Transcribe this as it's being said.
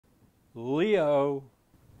Leo,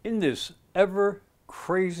 in this ever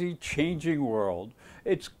crazy changing world,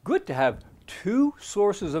 it's good to have two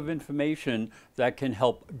sources of information that can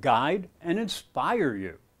help guide and inspire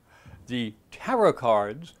you. The tarot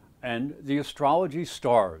cards and the astrology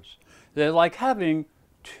stars. They're like having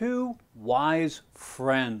two wise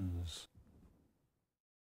friends.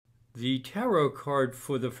 The tarot card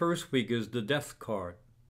for the first week is the Death card.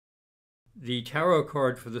 The tarot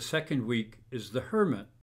card for the second week is the Hermit.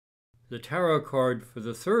 The tarot card for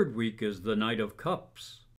the third week is the Knight of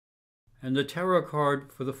Cups. And the tarot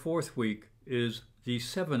card for the fourth week is the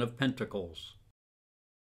Seven of Pentacles.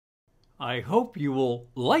 I hope you will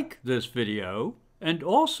like this video and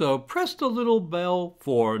also press the little bell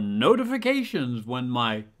for notifications when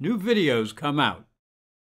my new videos come out.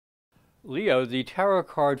 Leo, the tarot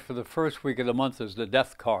card for the first week of the month is the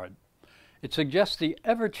Death card. It suggests the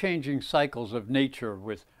ever-changing cycles of nature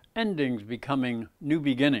with endings becoming new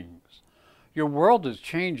beginnings. Your world is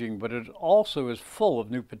changing, but it also is full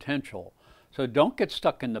of new potential. So don't get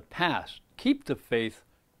stuck in the past. Keep the faith,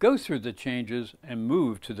 go through the changes, and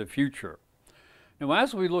move to the future. Now,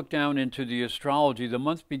 as we look down into the astrology, the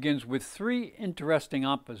month begins with three interesting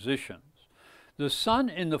oppositions. The Sun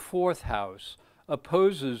in the fourth house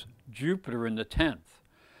opposes Jupiter in the 10th.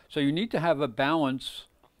 So you need to have a balance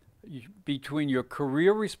between your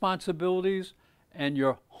career responsibilities and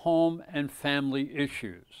your home and family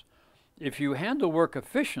issues. If you handle work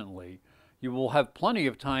efficiently, you will have plenty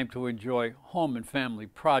of time to enjoy home and family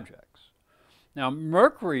projects. Now,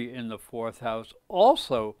 Mercury in the fourth house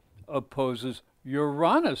also opposes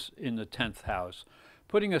Uranus in the 10th house,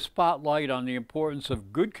 putting a spotlight on the importance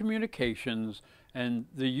of good communications and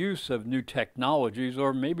the use of new technologies,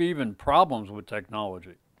 or maybe even problems with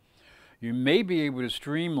technology. You may be able to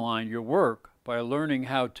streamline your work by learning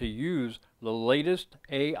how to use the latest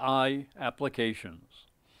AI applications.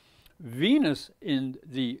 Venus in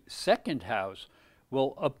the second house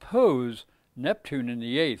will oppose Neptune in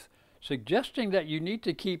the 8th, suggesting that you need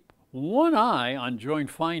to keep one eye on joint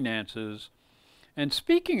finances. And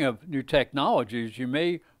speaking of new technologies, you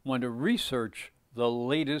may want to research the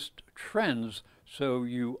latest trends so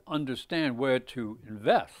you understand where to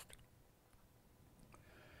invest.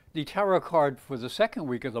 The tarot card for the second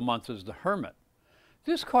week of the month is the Hermit.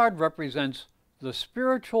 This card represents the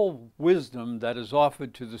spiritual wisdom that is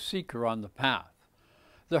offered to the seeker on the path.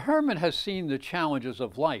 The Hermit has seen the challenges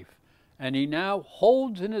of life, and he now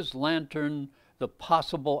holds in his lantern the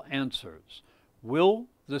possible answers. Will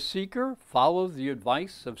the seeker follow the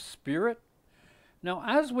advice of Spirit? Now,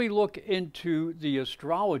 as we look into the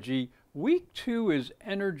astrology, week 2 is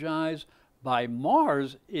energized by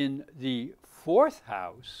Mars in the 4th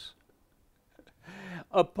house,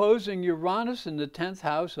 opposing Uranus in the 10th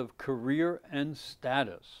house of career and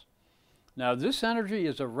status. Now, this energy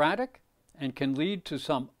is erratic and can lead to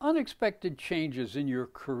some unexpected changes in your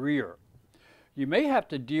career. You may have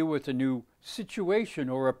to deal with a new situation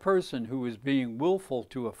or a person who is being willful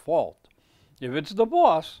to a fault. If it's the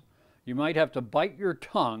boss, you might have to bite your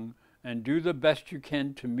tongue and do the best you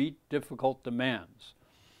can to meet difficult demands.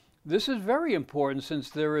 This is very important since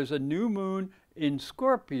there is a new moon in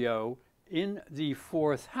Scorpio in the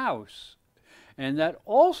 4th house, and that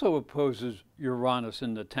also opposes Uranus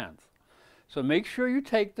in the 10th. So make sure you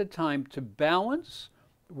take the time to balance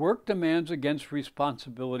work demands against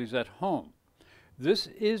responsibilities at home. This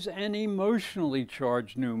is an emotionally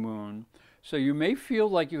charged new moon, so you may feel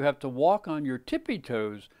like you have to walk on your tippy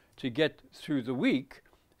toes to get through the week.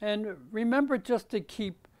 And remember just to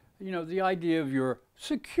keep, the idea of your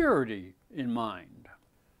security in mind.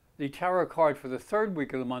 The tarot card for the third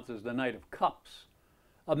week of the month is the Knight of Cups.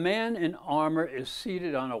 A man in armor is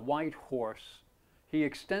seated on a white horse. He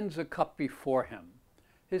extends a cup before him.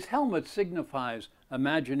 His helmet signifies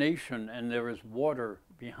imagination, and there is water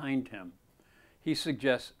behind him. He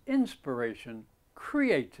suggests inspiration,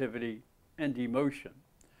 creativity, and emotion.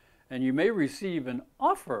 And you may receive an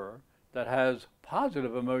offer that has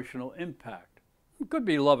positive emotional impact. It could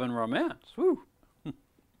be love and romance. Woo.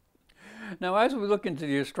 Now, as we look into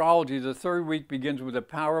the astrology, the third week begins with a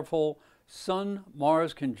powerful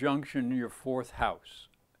Sun-Mars conjunction in your 4th house.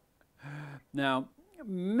 Now,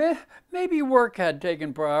 maybe work had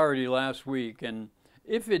taken priority last week, and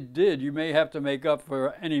if it did, you may have to make up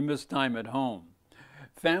for any missed time at home.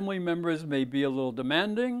 Family members may be a little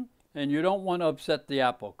demanding, and you don't want to upset the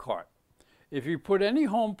apple cart. If you put any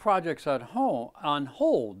home projects on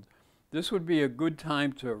hold, this would be a good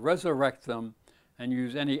time to resurrect them and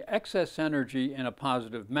use any excess energy in a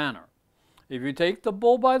positive manner. If you take the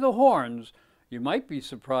bull by the horns, you might be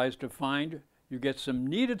surprised to find you get some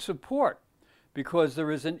needed support. because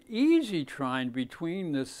there is an easy trine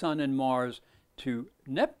between the Sun and Mars to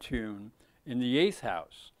Neptune in the 8th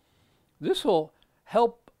house. This will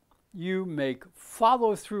help you make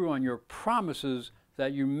follow through on your promises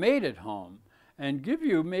that you made at home and give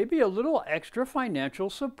you maybe a little extra financial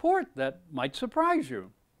support that might surprise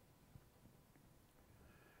you.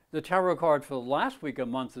 The tarot card for the last week of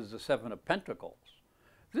the month is the Seven of Pentacles.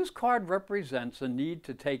 This card represents a need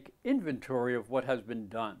to take inventory of what has been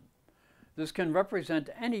done. This can represent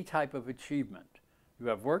any type of achievement. You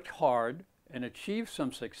have worked hard and achieved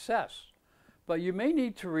some success, but you may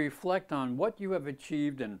need to reflect on what you have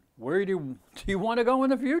achieved and where do you want to go in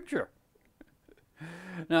the future.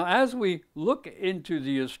 Now, as we look into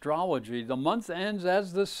the astrology, the month ends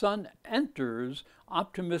as the Sun enters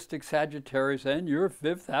optimistic Sagittarius and your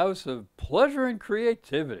 5th house of pleasure and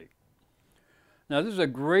creativity. Now, this is a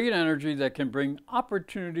great energy that can bring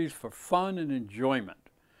opportunities for fun and enjoyment.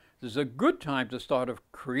 This is a good time to start a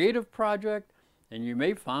creative project, and you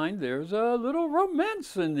may find there's a little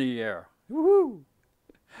romance in the air. Woohoo!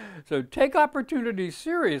 So take opportunities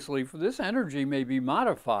seriously, for this energy may be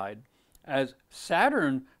modified as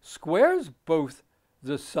Saturn squares both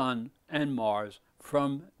the Sun and Mars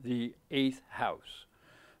from the 8th house.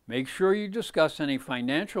 Make sure you discuss any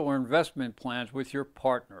financial or investment plans with your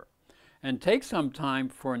partner and take some time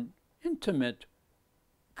for an intimate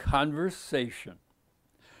conversation.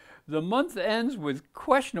 The month ends with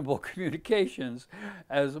questionable communications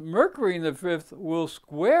as Mercury in the 5th will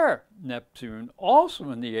square Neptune,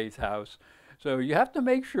 also in the 8th house. So you have to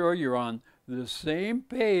make sure you're on the same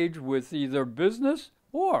page with either business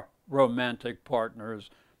or romantic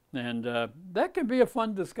partners. And that can be a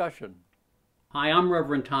fun discussion. Hi, I'm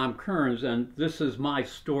Reverend Tom Kearns, and this is my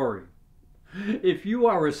story. If you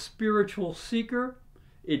are a spiritual seeker,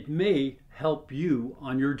 it may help you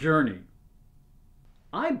on your journey.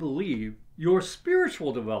 I believe your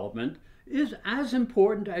spiritual development is as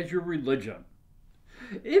important as your religion.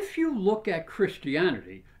 If you look at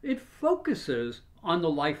Christianity, it focuses on the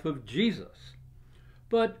life of Jesus.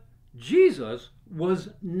 But Jesus was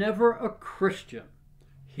never a Christian.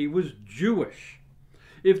 He was Jewish.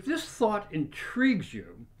 If this thought intrigues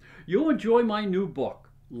you, you'll enjoy my new book,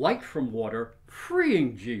 Light from Water,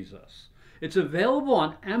 Freeing Jesus. It's available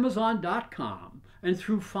on Amazon.com and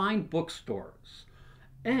through fine bookstores.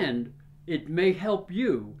 And it may help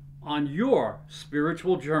you on your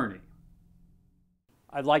spiritual journey.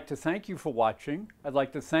 I'd like to thank you for watching. I'd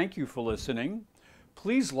like to thank you for listening.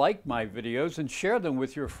 Please like my videos and share them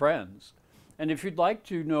with your friends. And if you'd like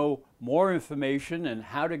to know more information and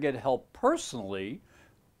how to get help personally,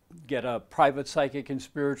 get a private psychic and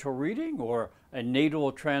spiritual reading or a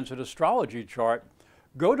natal transit astrology chart,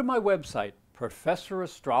 go to my website,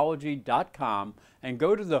 ProfessorAstrology.com, and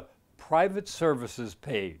go to the private services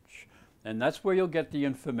page. And that's where you'll get the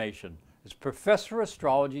information. It's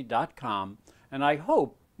ProfessorAstrology.com, and I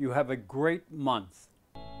hope you have a great month.